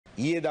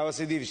ඊයේ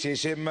දවසේදී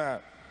විශේෂයෙන්ම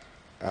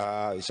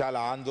විශාල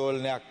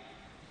ආందోලනයක්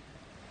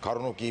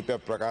කරුණු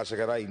කීපයක් ප්‍රකාශ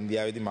කරා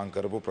ඉන්දියාවේදී මම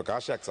කරපු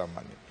ප්‍රකාශයක්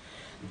සම්බන්ධයෙන්.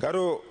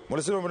 ගරු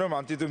මුලසිරෝමන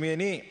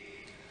මන්ත්‍රීතුමියනි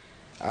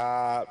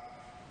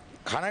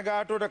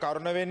කනගාටුවට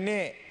කරුණ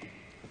වෙන්නේ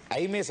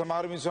ඇයි මේ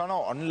සමහර මිනිස්සුන්ව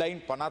ඔන්ලයින්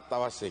පනත්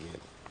අවශ්‍ය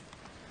කියලා.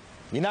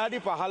 විනාඩි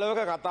 15ක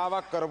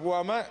කතාවක්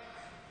කරපුවම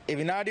ඒ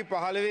විනාඩි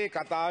 15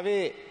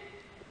 කතාවේ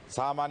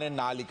සාමාන්‍යයෙන්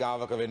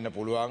නාලිකාවක වෙන්න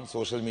පුළුවන්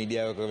සෝෂල්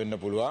මීඩියාවක වෙන්න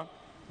පුළුවන්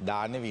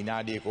දාන්න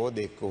විනාඩියක හෝ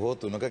දෙකක හෝ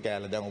තුනක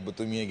කෑල්ල දැන්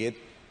ඔබතුමියගෙත්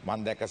මම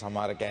දැක්ක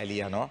සමහර කෑලි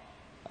යනවා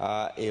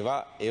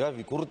ඒවා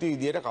විකෘති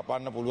විදියට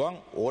කපන්න පුළුවන්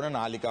ඕන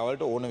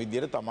නාලිකාවලට ඕන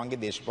විදියට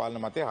තමන්ගේ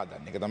දේශපාලන මතය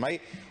හදන්න. ඒක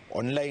තමයි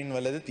ඔන්ලයින්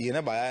වලද තියෙන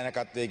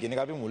භයානකත්වය කියන එක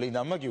අපි මුලින්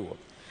ඉඳන්ම කිව්වා.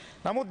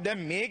 නමුත් දැන්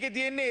මේකේ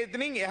තියෙන්නේ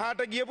එතනින්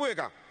එහාට ගියපු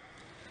එකක්.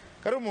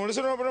 කරු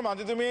මුනිසුරුවපුර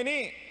මන්ත්‍රීතුමියනි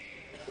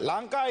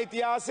ලංකා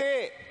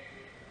ඉතිහාසයේ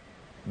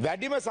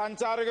වැඩිම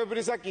සංචාරක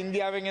පිරිසක්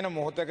ඉන්දියාවෙන් එන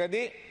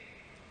මොහොතකදී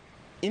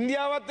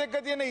ඉන්දියාවත් එක්ක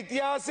තියෙන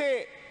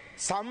ඉතිහාසයේ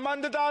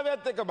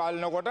සම්බන්ධතාවයත් එක්ක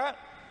බලනකොට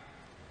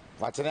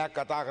වචනයක්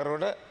කතා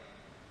කරනකොට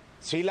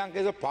ශ්‍රී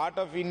Lanka is a part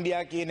of India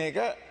කියන එක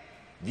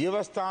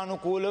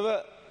ව්‍යවස්ථානුකූලව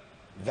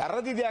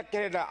වැරදි දෙයක්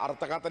හැටියට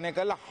අර්ථකථනය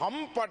කරලා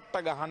හම්පට්ට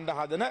ගහන්න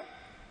හදන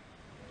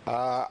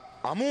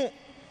අමු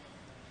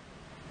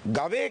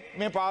ගවයෙක්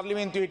මේ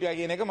පාර්ලිමේන්තුවේ හිටියා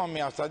කියන එක මම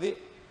මේ අවස්ථාවේදී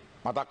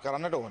මතක්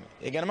කරන්නට ඕනේ.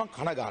 ඒ ගැන මම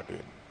කනගාටු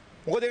වෙනවා.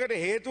 මොකද ඒකට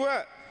හේතුව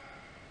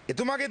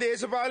එතුමාගේ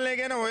දේශපාලනය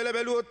ගැන හොයලා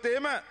බැලුවොත්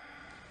එහෙම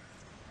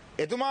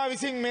එතුමා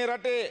විසින් මේ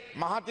රටේ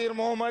මහතීර්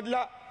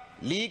මොහමඩ්ලා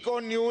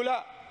ලීකෝන්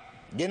නියුලා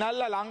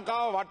ගෙනල්ලා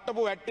ලංකාව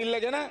වට්ටපු වැට්ටිල්ල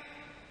ගැන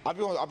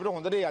අපිට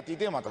හොඳට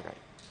අතීතය මතකයි.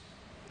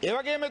 ඒ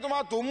වගේම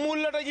එතුමා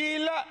තුම්මුල්ලට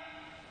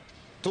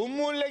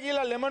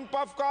ගිහිල්ලා ලෙමන්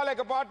පෆ් කාලා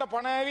එකපාරට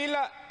පණ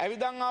ඇවිල්ලා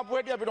ඇවිදන් ආපු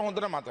හැටි අපිට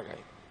හොඳට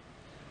මතකයි.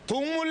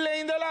 තුම්මුල්ලේ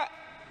ඉඳලා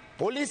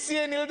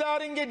පොලිසිය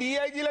නිලධාරීන්ගේ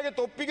DIGලගේ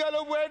තොප්පි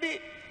ගලවපු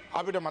හැටි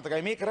අපිට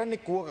මතකයි. මේ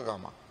කරන්නේ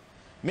කුවකකම.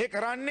 මේ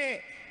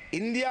කරන්නේ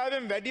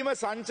ඉන්දියාවෙන් වැඩිම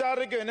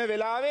සංචාරක වෙන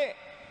වෙලාවේ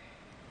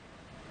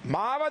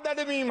මාව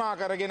දඩමීමා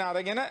කරගෙන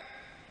අරගෙන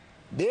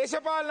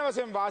දේශපාලන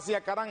වශයෙන්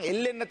වාසියක් අරන්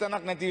එල්ලෙන්න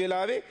තැනක් නැති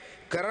වෙලාවේ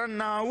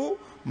කරන්නා වූ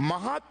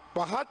මහත්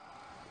පහත්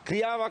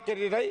ක්‍රියාවක්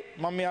හැටියටයි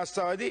මම මේ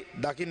අවස්ථාවේදී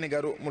දකින්නේ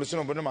ගරු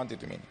මුනිසුරුවපුර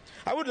මන්ත්‍රීතුමියනි.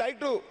 I would like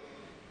to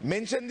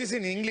mention this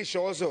in English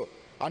also.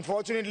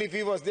 Unfortunately, if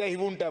he was there, he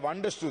wouldn't have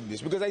understood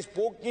this because I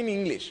spoke in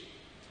English.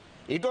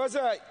 It was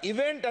an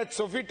event at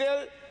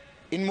Sofitel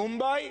in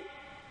Mumbai.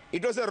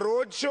 It was a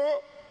road show.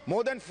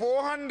 More than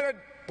 400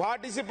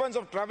 participants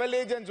of travel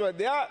agents were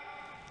there.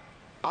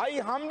 I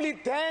humbly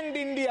thanked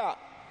India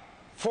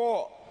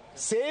for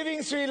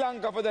saving Sri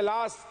Lanka for the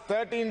last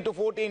 13 to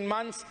 14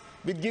 months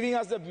with giving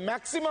us the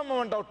maximum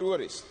amount of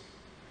tourists.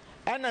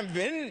 And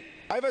when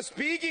I was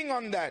speaking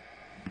on that,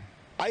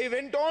 I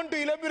went on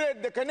to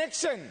elaborate the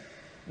connection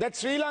that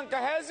Sri Lanka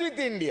has with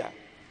India.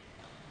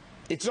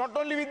 It's not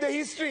only with the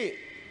history,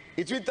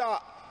 it's with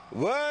our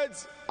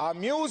words, our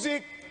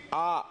music,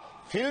 our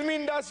film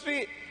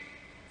industry,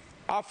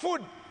 our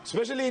food.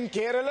 Especially in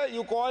Kerala,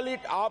 you call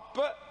it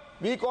appa,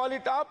 we call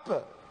it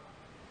appa.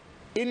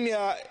 In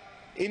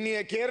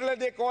Kerala,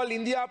 they call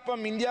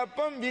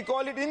Indiappam, we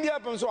call it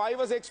Indiappam. So I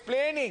was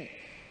explaining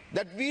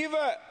that we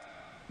were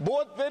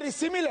both very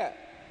similar.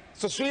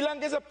 So Sri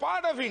Lanka is a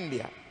part of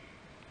India.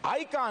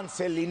 I can't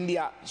sell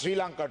Sri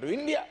Lanka to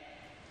India.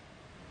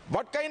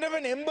 What kind of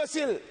an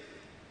imbecile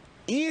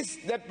is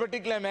that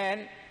particular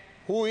man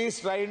who is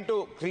trying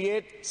to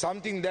create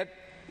something that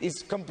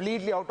is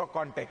completely out of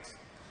context?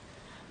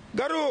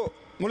 Garu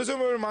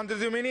Munisupur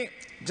Mantridumini,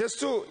 just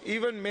to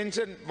even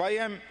mention why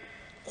I'm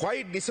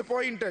quite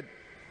disappointed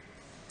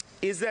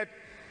is that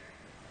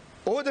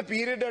over the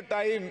period of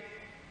time,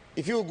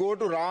 if you go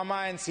to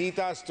Rama and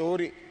Sita's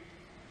story,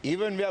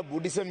 even where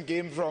Buddhism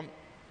came from,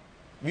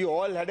 we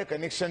all had a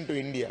connection to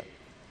India.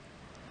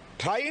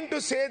 Trying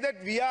to say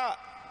that we are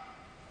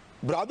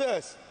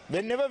brothers,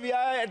 whenever we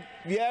are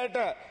at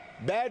a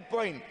bad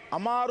point,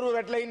 Amaru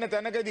Ratla in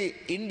Tanakadi,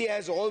 India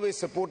has always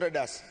supported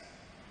us.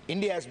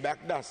 India has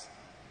backed us.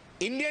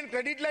 Indian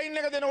credit line,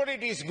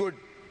 it is good.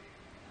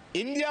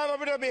 India,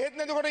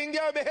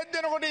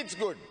 it's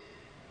good.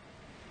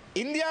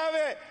 India,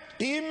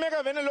 team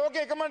when a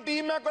local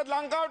team with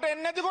Lanka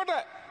and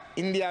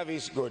India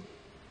is good.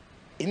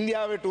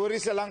 India with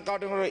tourists Lanka,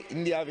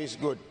 India is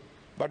good.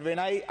 But when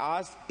I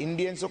ask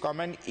Indians to come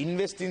and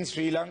invest in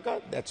Sri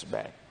Lanka, that's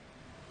bad.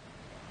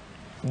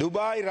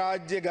 Dubai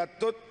Rajya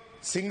Gattot,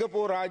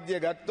 Singapore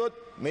Rajya Gattot,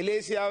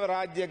 Malaysia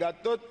Rajya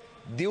Gattot,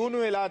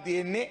 Diunu Vela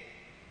Tienne,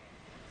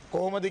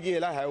 කොහොමද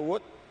කියලා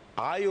හැවුවොත්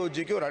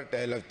ආයෝජකයෝ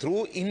රටට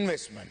through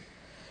investment.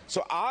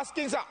 So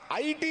asking the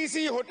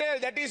ITC hotel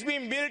that is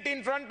being built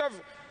in front of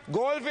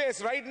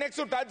Goldface right next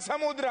to Taj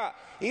Samudra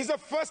is the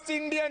first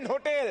Indian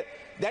hotel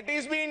that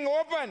is being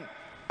opened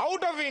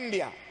out of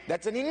India.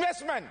 That's an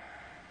investment.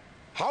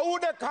 How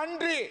would a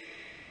country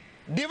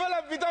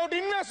develop without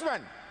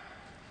investment?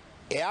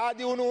 එයා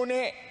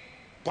දිනුනේ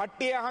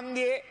පට්ටිය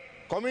හන්දියේ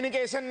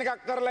communication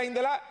එකක් කරලා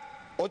ඉඳලා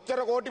ඔච්චර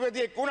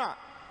කෝටිපතියෙක් වුණා.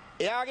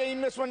 එයාගේ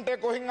investment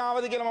එක කොහෙන්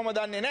ආවද කියලා මම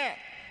දන්නේ නැහැ.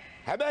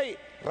 හැබැයි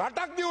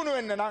රටක් දියුණු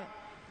වෙන්න නම්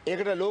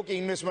ඒකට ලෝකෙ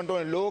ඉන්වෙස්ට්මන්ට්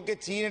ඕනේ. ලෝකෙ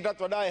චීනටත්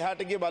වඩා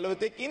එහාට ගිය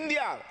බලවතෙක්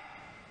ඉන්දියාව.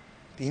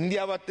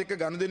 ඉන්දියාවත් එක්ක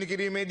ගනුදෙනු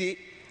කිරීමේදී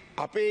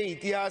අපේ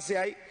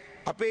ඉතිහාසයයි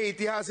අපේ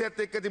ඉතිහාසයත්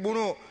එක්ක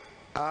තිබුණු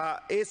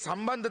ඒ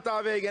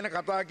සම්බන්ධතාවය ගැන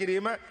කතා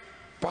කිරීම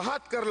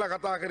පහත් කරලා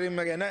කතා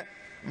කිරීම ගැන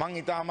මං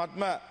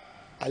ඉතාමත්ම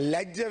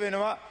ලැජ්ජ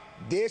වෙනවා.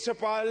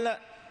 දේශපාලන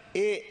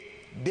ඒ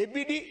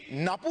දෙබිඩි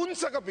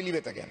නපුංසක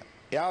පිළිවෙත ගැන.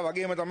 එයා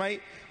වගේම තමයි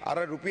අර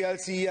රුපියල්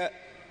 100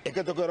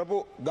 එකතු කරපු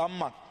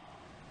ගම්මත්.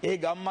 ඒ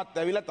ගම්මත්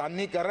ඇවිල්ලා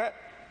තන්නේ කර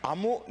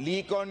අමු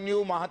ලීකොන්යු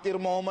මහතිර්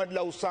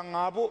මොහමඩ්ලා උස්සන්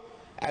ආපු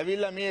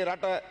ඇවිල්ලා මේ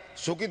රට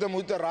සුඛිත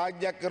මුදිත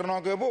රාජ්‍යයක්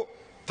කරනවා කියපු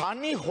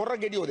තනි හොර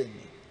ගෙඩියෝ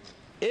දෙන්නේ.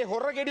 ඒ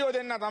හොර ගෙඩියෝ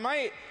දෙන්න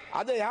තමයි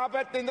අද එහා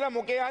පැත්තේ ඉඳලා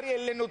මොකේ හරි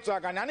එල්ලෙන්න උත්සාහ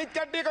කරන්නේ. අනිත්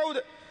කට්ටිය කවුද?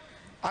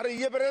 අර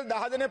ඊයේ පෙරේද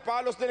 10 දෙනෙක්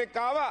 15 දෙනෙක්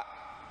ආවා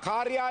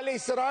කාර්යාලේ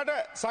ඉස්සරහට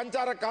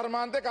සංචාරක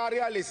කර්මාන්තේ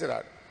කාර්යාලේ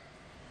ඉස්සරහට.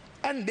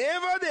 And they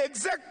were the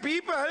exact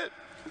people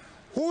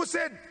who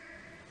said,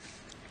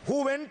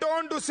 who went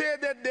on to say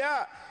that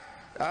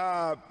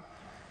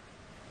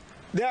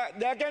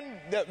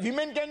the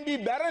women can be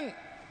barren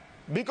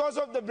because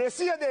of the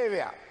brassiere they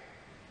wear.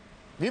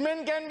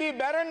 Women can be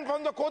barren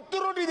from the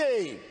kotturoti they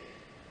eat.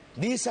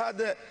 These are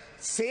the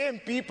same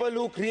people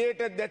who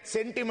created that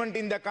sentiment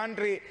in the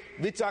country,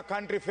 which our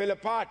country fell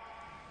apart.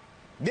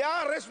 They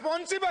are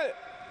responsible,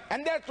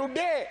 and they are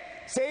today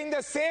saying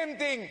the same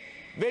thing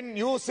when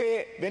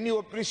you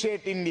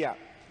appreciate India.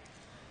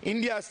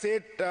 India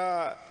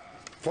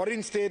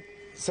foreign state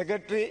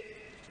secretary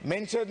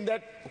mentioned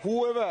that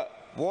whoever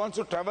wants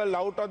to travel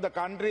out of the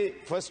country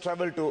first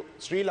travel to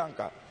Sri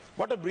Lanka.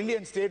 What a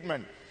brilliant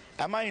statement.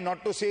 Am I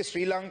not to say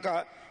Sri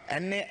Lanka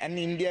and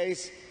India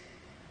is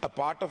a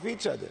part of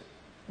each other?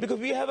 Because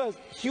we have a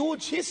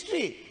huge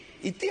history.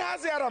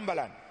 ඉතිහාසය ආරම්භ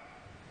බලන්න.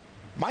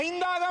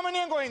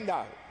 මහින්දාගමනය කොහෙන්ද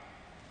ආවේ?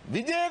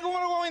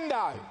 විජේකුමාර කොහෙන්ද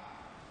ආවේ?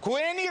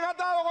 කුවේණී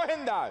කතාව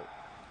කොහෙන්ද ආවේ?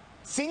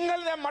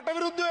 සිංහල දැන් මට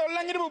විරුද්ධව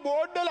ඔල්ලන් හිටපු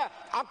බෝඩ් වල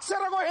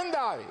අක්ෂර කොහෙන්ද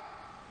ආවේ?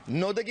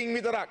 නොදකින්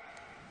විතරක්.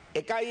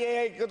 එකයි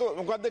එකතු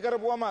මොකද්ද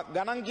කරපුවම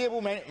ගණන්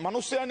කියපු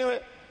මිනිස්සුයනේ ඔය.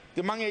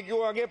 ඉතින් මම ඒ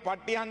කිව්වා වගේ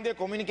පට්ටි හන්දේ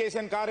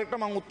කොමියුනිකේෂන් කාර්යයට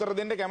මම උත්තර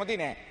දෙන්න කැමති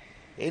නෑ.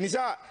 ඒ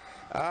නිසා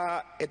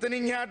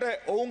එතනින් එහාට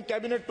ඔවුන්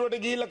කැබිනට්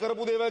වලට ගිහිල්ලා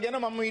කරපු දේවල් ගැන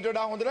මම ඊට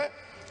වඩා හොඳට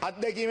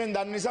අත්දැකීමෙන්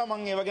දන්න නිසා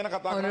මම ඒව ගැන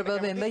කතා කරන්න. Honorable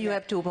member, you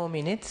have 2 more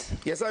minutes.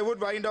 Yes, I would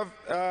wind up,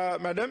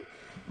 madam,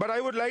 but I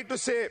would like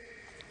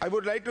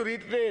to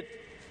reiterate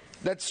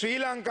that Sri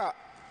Lanka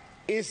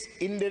is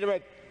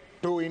indebted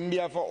to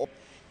India for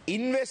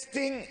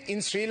investing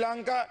in Sri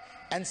Lanka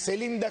and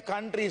selling the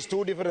country is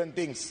two different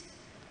things.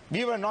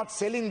 We were not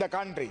selling the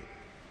country.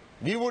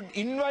 We would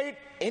invite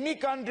any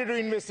country to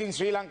invest in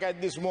Sri Lanka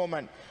at this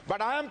moment.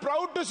 But I am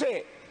proud to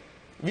say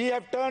we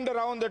have turned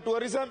around the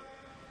tourism.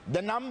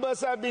 The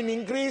numbers have been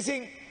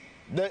increasing.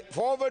 The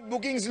forward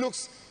bookings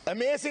looks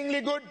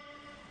amazingly good.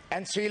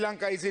 And Sri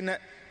Lanka is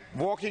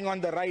walking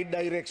on the right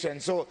direction.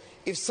 So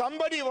if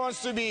somebody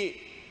wants to be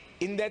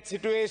in that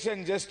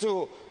situation, just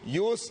to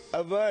use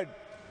a word,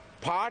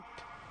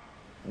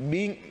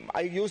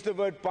 I use the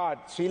word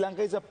part. Sri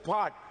Lanka is a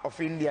part of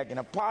India.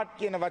 A part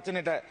කියන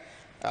වචනෙට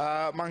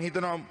මං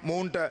හිතනවා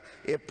මූන්ට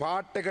ඒ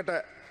part එකට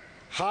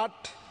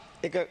heart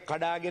එක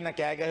කඩාගෙන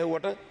කෑ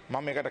ගැහුවට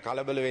මම ඒකට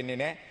කලබල වෙන්නේ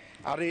නැහැ.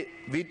 අර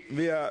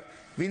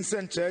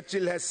Winston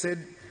Churchill has said,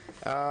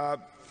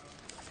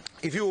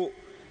 if you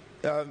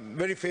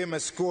very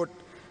famous quote,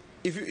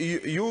 if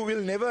you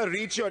will never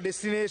reach your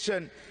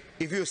destination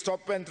if you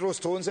stop and throw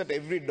stones at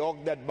every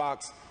dog that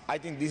barks. I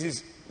think this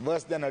is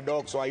worse than a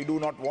dog, so I do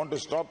not want to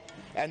stop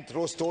and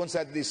throw stones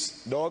at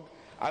this dog.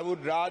 I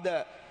would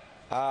rather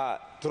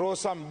throw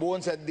some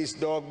bones at this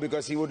dog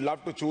because he would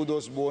love to chew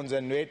those bones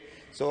and wait.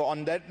 So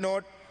on that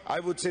note, I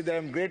would say that I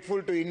am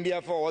grateful to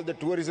India for all the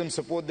tourism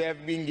support they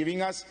have been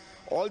giving us,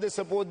 all the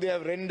support they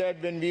have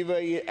rendered when we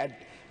were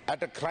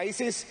at a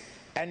crisis,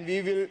 and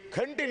we will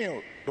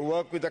continue to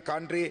work with a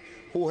country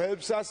who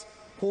helps us,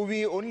 who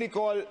we only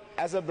call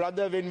as a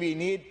brother when we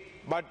need,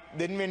 but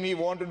then when we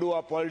want to do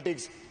our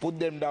politics, put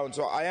them down.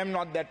 So I am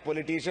not that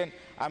politician.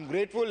 I'm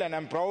grateful and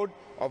I'm proud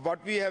of what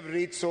we have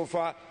reached so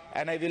far,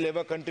 and I will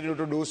ever continue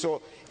to do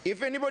so.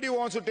 If anybody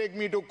wants to take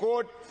me to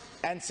court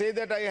and say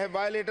that I have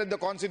violated the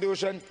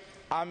Constitution,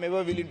 I'm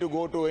ever willing to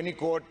go to any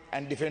court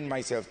and defend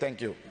myself.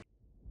 Thank you.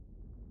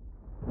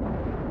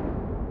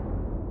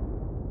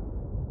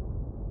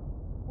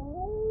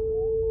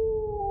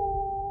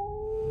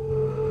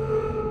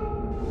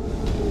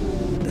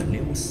 The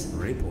News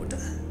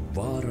Reporter.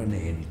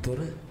 වාරණයෙන් තොර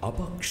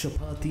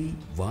අපක්ෂපාතී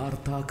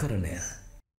වාර්තාකරණය.